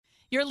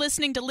You're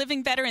listening to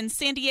Living Better in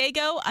San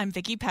Diego. I'm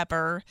Vicki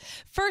Pepper.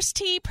 First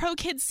Tee Pro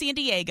Kids San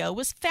Diego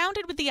was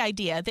founded with the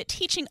idea that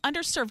teaching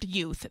underserved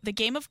youth the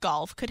game of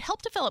golf could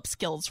help develop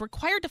skills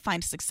required to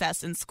find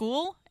success in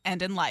school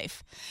and in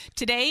life.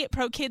 Today,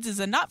 Pro Kids is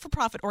a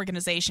not-for-profit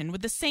organization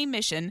with the same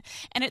mission,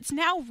 and it's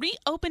now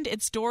reopened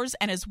its doors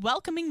and is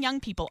welcoming young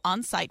people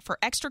on site for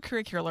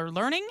extracurricular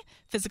learning,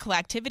 physical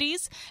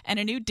activities, and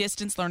a new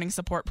distance learning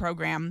support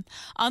program.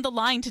 On the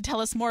line to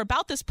tell us more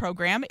about this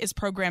program is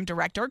Program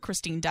Director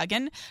Christine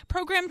Duggan,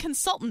 Program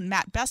Consultant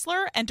Matt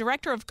Bessler, and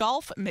Director of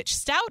Golf Mitch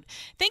Stout.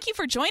 Thank you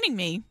for joining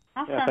me.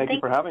 Awesome. Yeah, thank you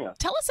for having us.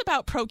 Tell us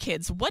about Pro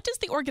Kids. What does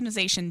the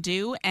organization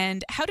do,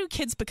 and how do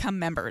kids become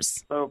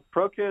members? So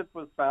Pro Kids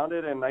was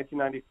founded in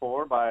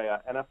 1994 by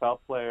NFL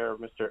player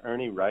Mr.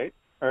 Ernie Wright.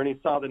 Ernie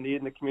saw the need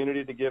in the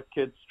community to give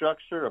kids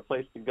structure, a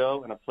place to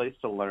go, and a place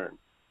to learn.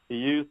 He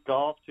used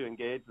golf to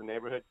engage the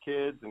neighborhood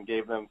kids and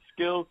gave them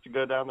skills to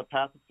go down the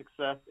path of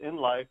success in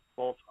life,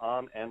 both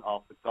on and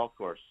off the golf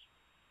course.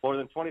 More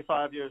than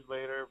 25 years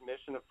later,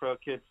 mission of Pro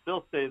Kids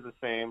still stays the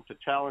same: to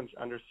challenge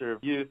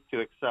underserved youth to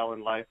excel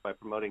in life by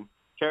promoting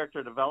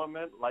character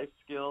development, life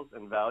skills,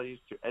 and values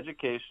through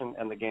education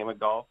and the game of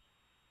golf.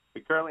 We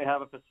currently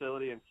have a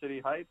facility in City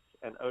Heights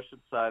and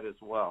Oceanside as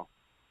well.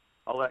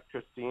 I'll let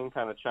Christine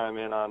kind of chime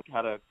in on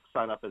how to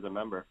sign up as a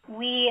member.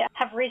 We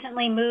have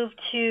recently moved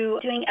to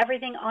doing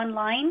everything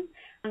online.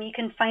 You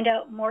can find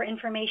out more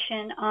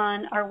information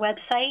on our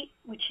website,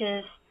 which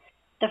is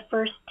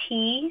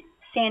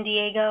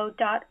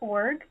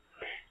thefirsttsandiego.org.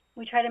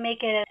 We try to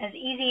make it as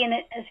easy and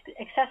as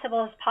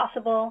accessible as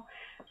possible,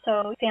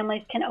 so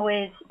families can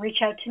always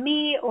reach out to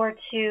me or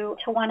to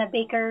Tawana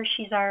Baker.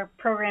 She's our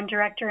program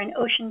director in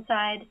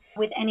Oceanside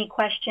with any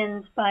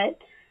questions,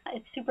 but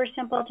it's super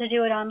simple to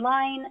do it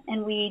online,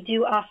 and we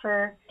do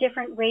offer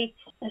different rates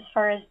as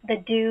far as the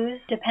dues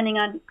depending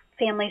on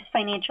families'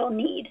 financial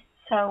need.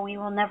 So we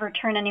will never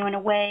turn anyone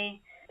away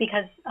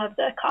because of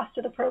the cost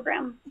of the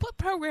program. What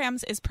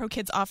programs is Pro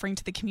Kids offering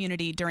to the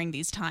community during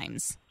these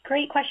times?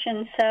 Great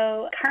question.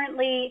 So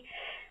currently,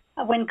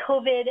 when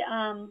COVID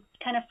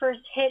kind of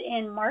first hit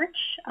in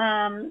March,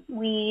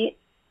 we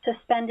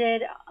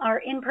suspended our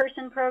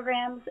in-person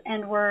programs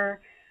and we're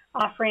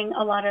offering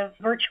a lot of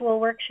virtual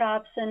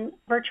workshops and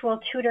virtual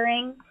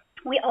tutoring.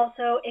 We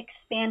also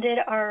expanded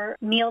our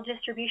meal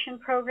distribution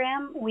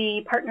program.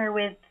 We partner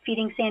with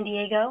Feeding San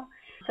Diego.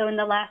 So in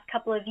the last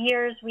couple of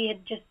years, we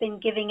had just been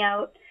giving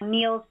out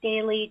meals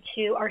daily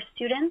to our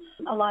students.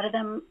 A lot of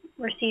them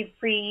receive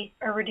free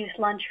or reduced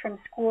lunch from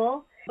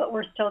school, but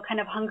were still kind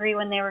of hungry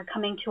when they were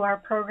coming to our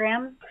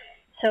program.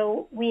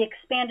 So we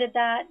expanded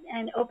that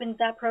and opened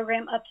that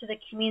program up to the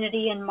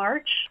community in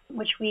March,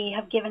 which we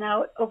have given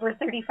out over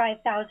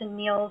 35,000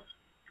 meals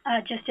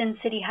just in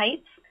City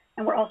Heights.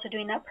 And we're also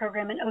doing that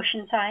program in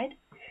Oceanside.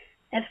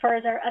 As far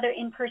as our other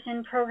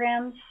in-person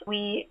programs,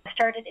 we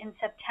started in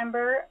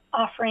September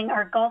offering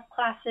our golf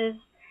classes,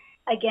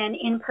 again,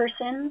 in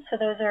person. So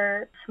those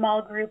are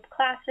small group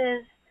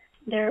classes.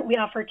 We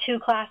offer 2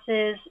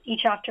 classes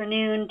each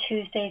afternoon,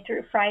 Tuesday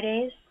through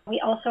Fridays. We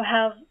also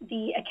have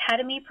the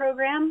Academy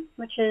program,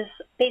 which is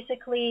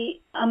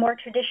basically a more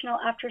traditional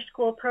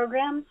after-school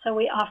program. So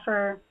we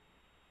offer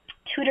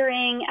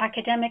tutoring,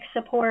 academic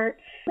support,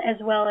 as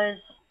well as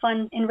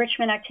fun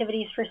enrichment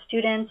activities for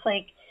students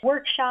like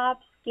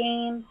workshops,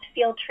 games,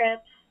 field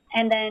trips.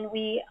 And then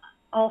we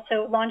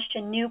also launched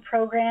a new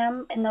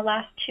program in the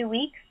last 2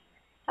 weeks,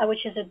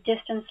 which is a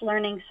distance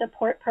learning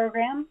support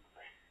program.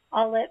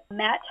 I'll let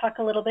Matt talk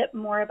a little bit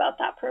more about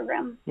that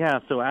program. Yeah,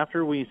 so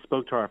after we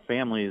spoke to our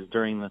families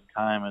during this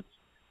time, it's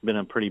been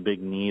a pretty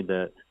big need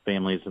that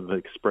families have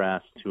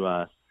expressed to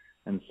us.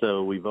 And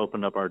so we've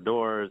opened up our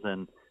doors,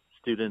 and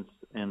students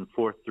in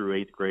 4th through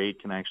 8th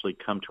grade can actually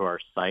come to our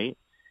site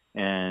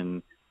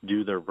and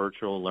do their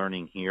virtual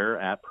learning here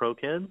at Pro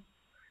Kids.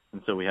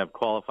 And so we have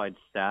qualified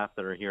staff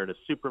that are here to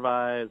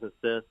supervise,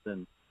 assist,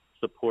 and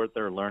support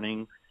their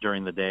learning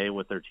during the day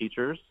with their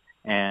teachers.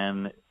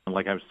 And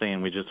like I was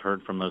saying, we just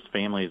heard from those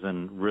families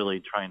and really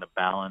trying to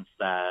balance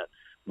that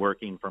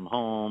working from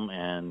home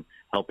and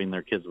helping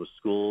their kids with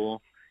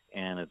school.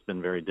 And it's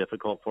been very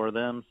difficult for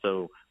them.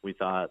 So we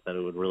thought that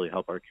it would really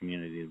help our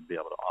community to be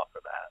able to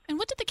offer that. And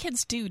what did the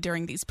kids do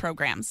during these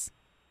programs?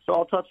 So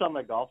I'll touch on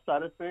the golf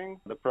side of things.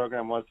 The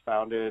program was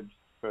founded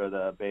for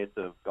the base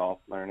of golf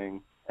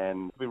learning.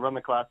 And we run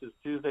the classes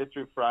Tuesday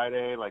through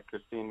Friday, like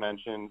Christine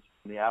mentioned.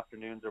 The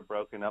afternoons are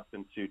broken up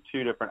into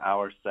 2 different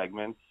hour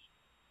segments,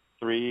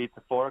 3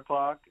 to 4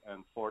 o'clock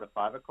and 4 to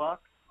 5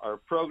 o'clock. Our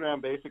program,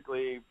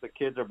 basically, the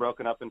kids are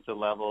broken up into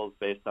levels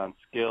based on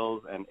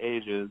skills and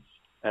ages.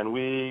 And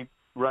we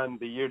run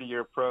the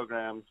year-to-year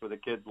programs where the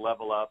kids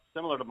level up,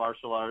 similar to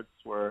martial arts,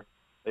 where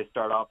they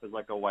start off as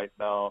like a white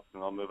belt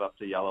and they'll move up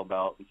to yellow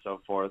belt and so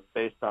forth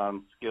based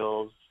on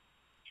skills,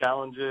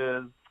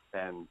 challenges,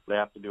 and they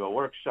have to do a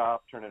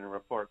workshop, turn in a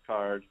report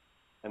card,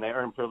 and they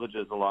earn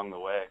privileges along the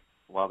way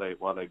while they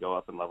go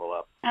up and level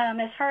up.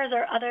 As far as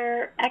our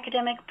other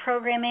academic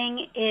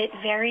programming, it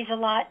varies a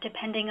lot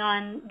depending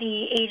on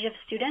the age of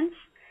students.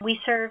 We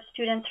serve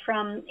students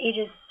from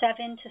ages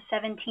 7 to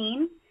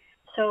 17.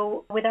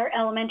 So with our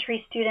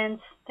elementary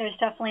students, there's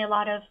definitely a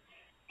lot of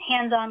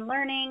hands-on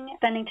learning,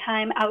 spending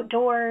time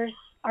outdoors.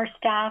 Our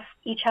staff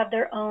each have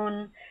their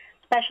own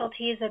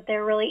specialties that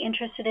they're really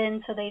interested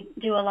in, so they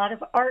do a lot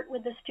of art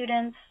with the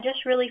students,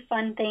 just really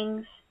fun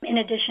things in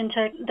addition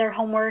to their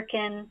homework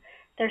and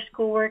their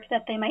schoolwork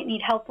that they might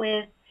need help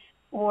with.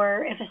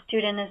 Or if a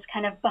student is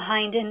kind of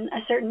behind in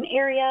a certain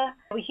area,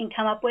 we can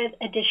come up with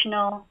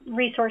additional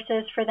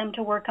resources for them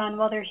to work on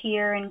while they're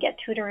here and get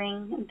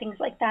tutoring and things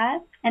like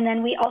that. And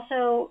then we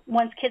also,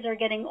 once kids are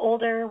getting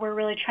older, we're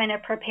really trying to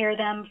prepare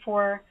them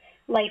for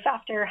life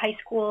after high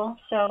school.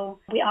 So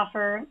we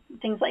offer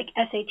things like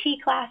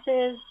SAT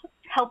classes,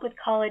 help with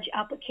college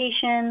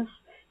applications,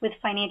 with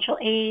financial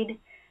aid.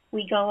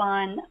 We go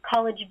on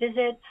college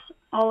visits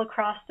all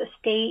across the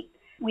state.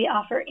 We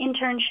offer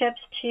internships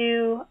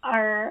to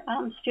our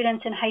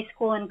students in high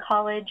school and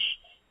college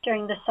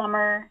during the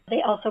summer.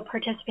 They also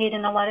participate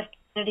in a lot of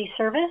community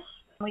service.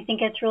 We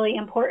think it's really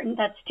important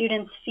that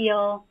students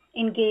feel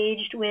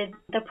engaged with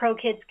the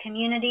ProKids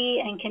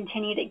community and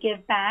continue to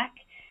give back,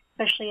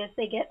 especially as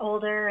they get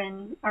older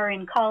and are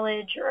in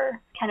college or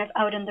kind of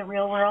out in the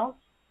real world.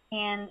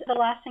 And the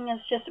last thing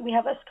is just we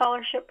have a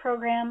scholarship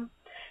program,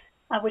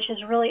 which is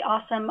a really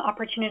awesome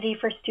opportunity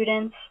for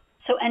students.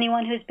 So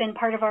anyone who's been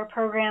part of our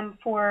program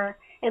for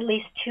at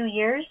least 2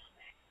 years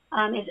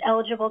is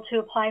eligible to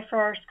apply for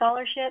our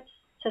scholarships,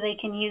 so they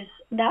can use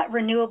that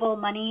renewable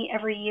money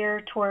every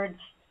year towards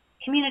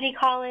community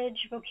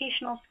college,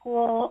 vocational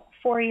school,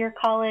 4-year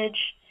college,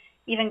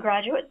 even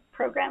graduate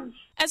programs.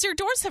 As your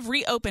doors have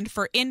reopened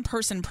for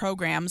in-person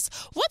programs,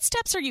 what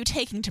steps are you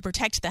taking to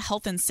protect the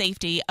health and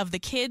safety of the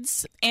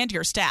kids and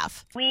your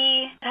staff?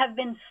 We have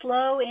been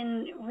slow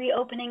in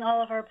reopening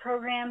all of our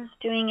programs,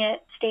 doing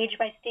it stage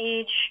by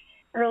stage.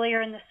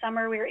 Earlier in the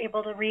summer, we were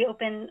able to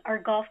reopen our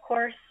golf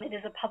course. It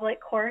is a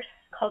public course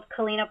called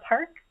Kalina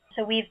Park.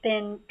 So we've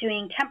been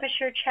doing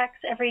temperature checks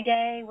every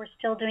day. We're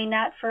still doing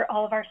that for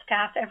all of our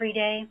staff every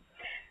day.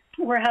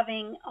 We're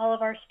having all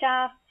of our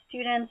staff,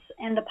 students,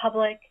 and the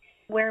public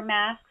wear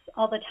masks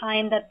all the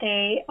time that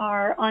they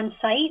are on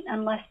site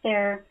unless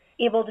they're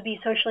able to be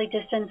socially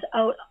distanced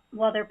out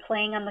while they're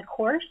playing on the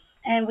course.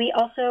 And we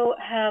also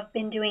have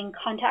been doing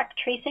contact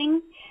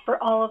tracing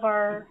for all of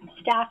our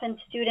staff and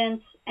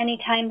students.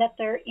 Anytime that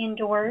they're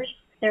indoors,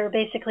 they're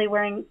basically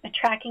wearing a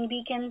tracking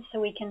beacon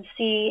so we can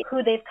see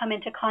who they've come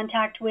into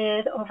contact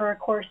with over a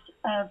course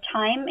of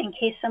time in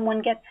case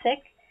someone gets sick.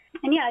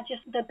 And yeah,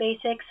 just the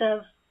basics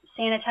of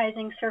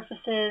sanitizing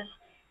surfaces,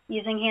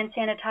 using hand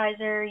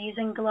sanitizer,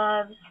 using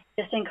gloves,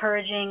 just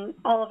encouraging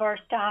all of our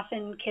staff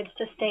and kids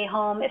to stay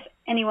home if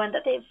anyone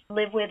that they've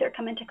lived with or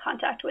come into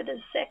contact with is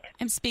sick.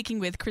 I'm speaking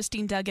with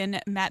Christine Duggan,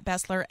 Matt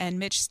Bessler, and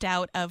Mitch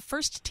Stout of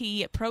First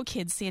Tee Pro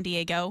Kids San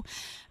Diego.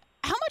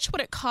 How much would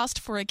it cost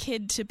for a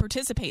kid to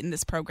participate in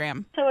this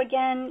program? So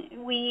again,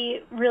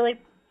 we really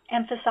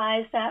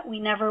emphasize that we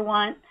never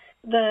want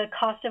the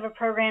cost of a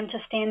program to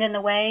stand in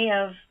the way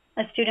of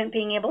a student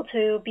being able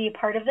to be a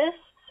part of this.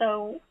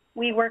 So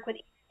we work with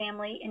each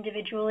family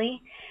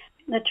individually.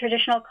 The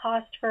traditional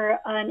cost for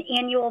an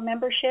annual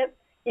membership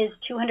is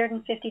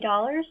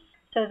 $250.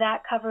 So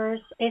that covers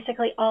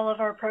basically all of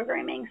our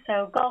programming.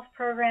 So golf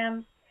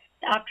programs,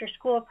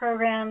 after-school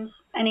programs,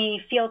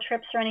 any field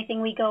trips or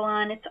anything we go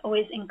on, it's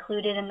always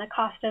included in the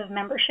cost of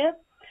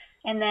membership.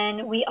 And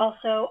then we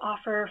also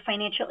offer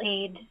financial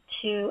aid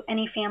to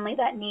any family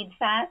that needs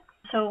that.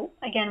 So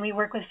again, we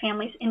work with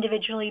families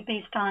individually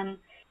based on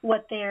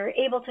what they're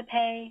able to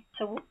pay.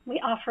 So we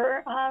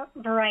offer a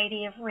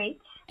variety of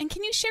rates. And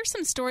can you share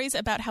some stories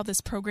about how this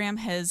program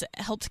has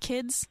helped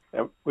kids?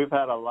 Yeah, we've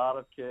had a lot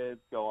of kids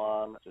go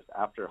on just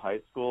after high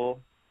school,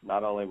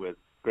 not only with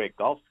great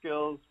golf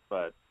skills,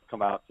 but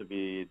come out to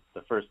be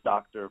the first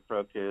doctor of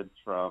pro kids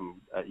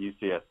from at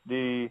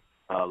UCSD,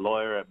 a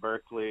lawyer at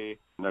Berkeley.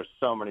 And there's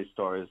so many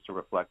stories to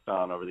reflect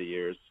on over the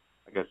years.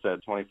 Like I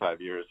said, 25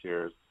 years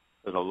here.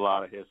 There's a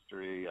lot of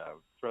history.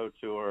 Pro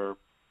tour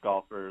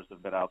golfers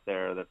have been out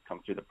there that come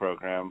through the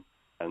program,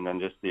 and then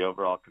just the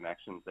overall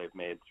connections they've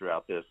made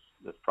throughout this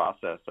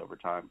process over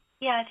time.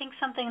 Yeah, I think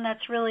something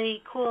that's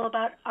really cool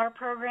about our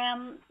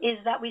program is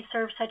that we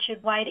serve such a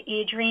wide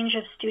age range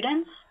of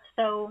students.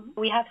 So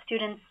we have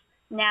students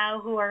now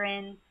who are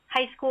in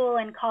high school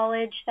and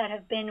college that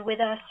have been with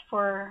us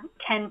for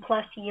 10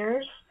 plus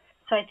years.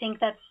 So I think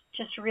that's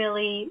just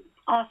really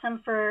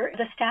awesome for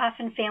the staff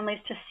and families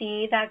to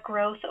see that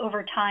growth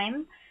over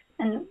time.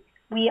 And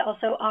we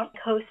also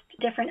host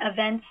different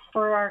events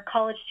for our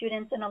college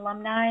students and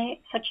alumni,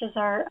 such as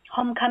our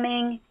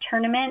homecoming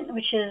tournament,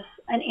 which is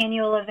an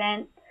annual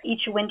event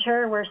each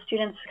winter where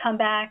students come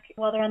back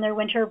while they're on their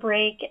winter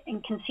break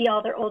and can see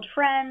all their old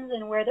friends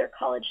and wear their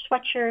college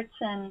sweatshirts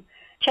and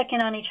check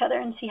in on each other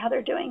and see how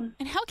they're doing.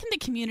 And how can the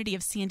community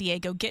of San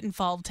Diego get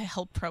involved to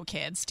help pro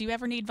kids? Do you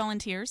ever need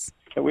volunteers?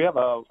 We have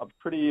a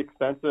pretty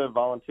extensive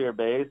volunteer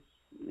base.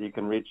 You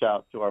can reach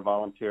out to our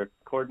volunteer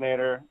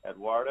coordinator,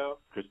 Eduardo.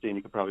 Christine,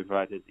 you could probably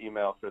provide his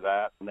email for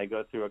that. And they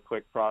go through a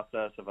quick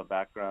process of a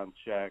background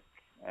check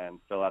and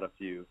fill out a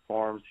few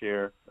forms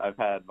here. I've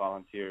had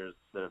volunteers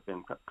that have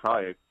been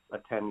probably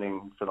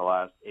attending for the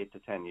last 8 to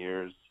 10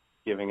 years,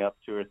 giving up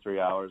 2 or 3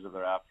 hours of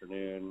their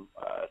afternoon,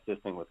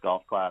 assisting with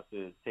golf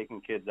classes,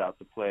 taking kids out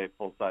to play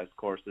full-size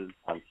courses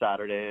on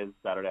Saturdays,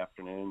 Saturday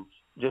afternoons.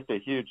 Just a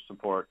huge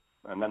support.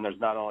 And then there's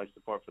not only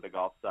support for the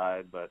golf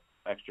side, but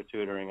extra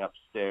tutoring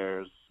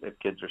upstairs if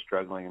kids are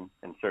struggling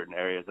in certain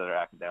areas of their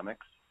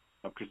academics.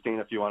 Christine,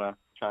 if you want to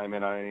chime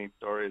in on any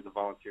stories of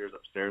volunteers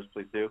upstairs,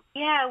 please do.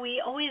 Yeah,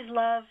 we always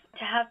love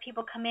to have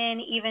people come in,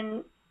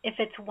 even if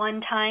it's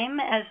one time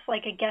as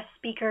like a guest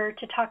speaker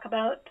to talk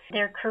about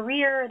their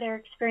career, their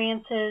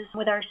experiences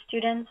with our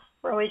students.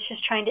 We're always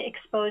just trying to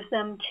expose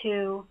them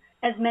to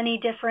as many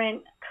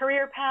different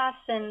career paths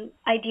and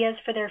ideas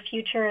for their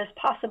future as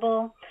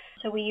possible.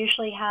 So we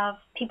usually have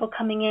people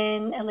coming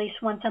in at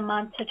least once a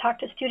month to talk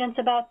to students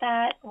about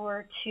that,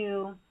 or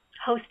to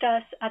host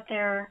us at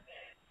their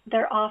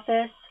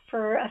office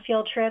for a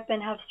field trip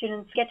and have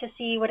students get to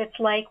see what it's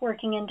like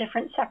working in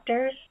different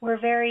sectors. We're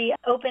very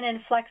open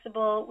and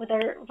flexible with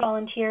our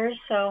volunteers,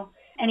 so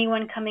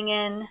anyone coming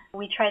in,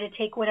 we try to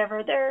take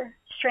whatever their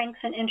strengths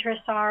and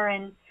interests are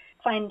and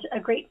find a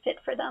great fit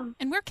for them.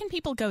 And where can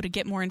people go to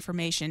get more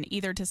information,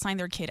 either to sign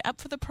their kid up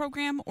for the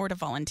program or to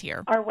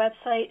volunteer? Our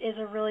website is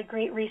a really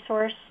great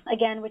resource,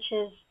 again, which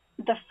is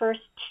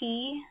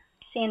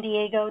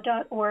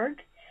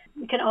thefirsttsandiego.org.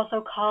 You can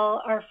also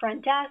call our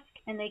front desk,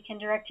 and they can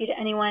direct you to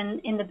anyone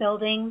in the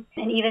building.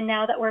 And even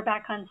now that we're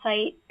back on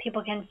site,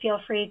 people can feel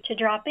free to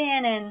drop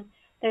in, and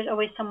there's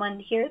always someone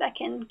here that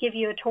can give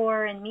you a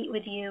tour and meet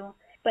with you.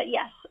 But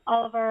yes,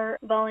 all of our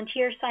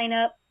volunteer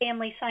sign-up,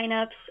 family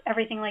sign-ups,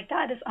 everything like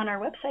that is on our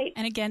website.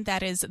 And again,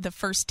 that is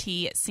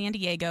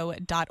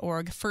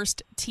thefirsttsandiego.org.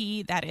 First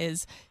T, that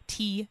is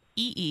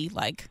T-E-E,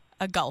 like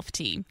a golf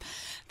tee.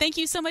 Thank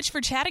you so much for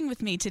chatting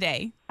with me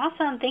today.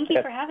 Awesome. Thank you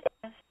for having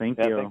us. Thank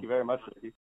you. Thank you very much.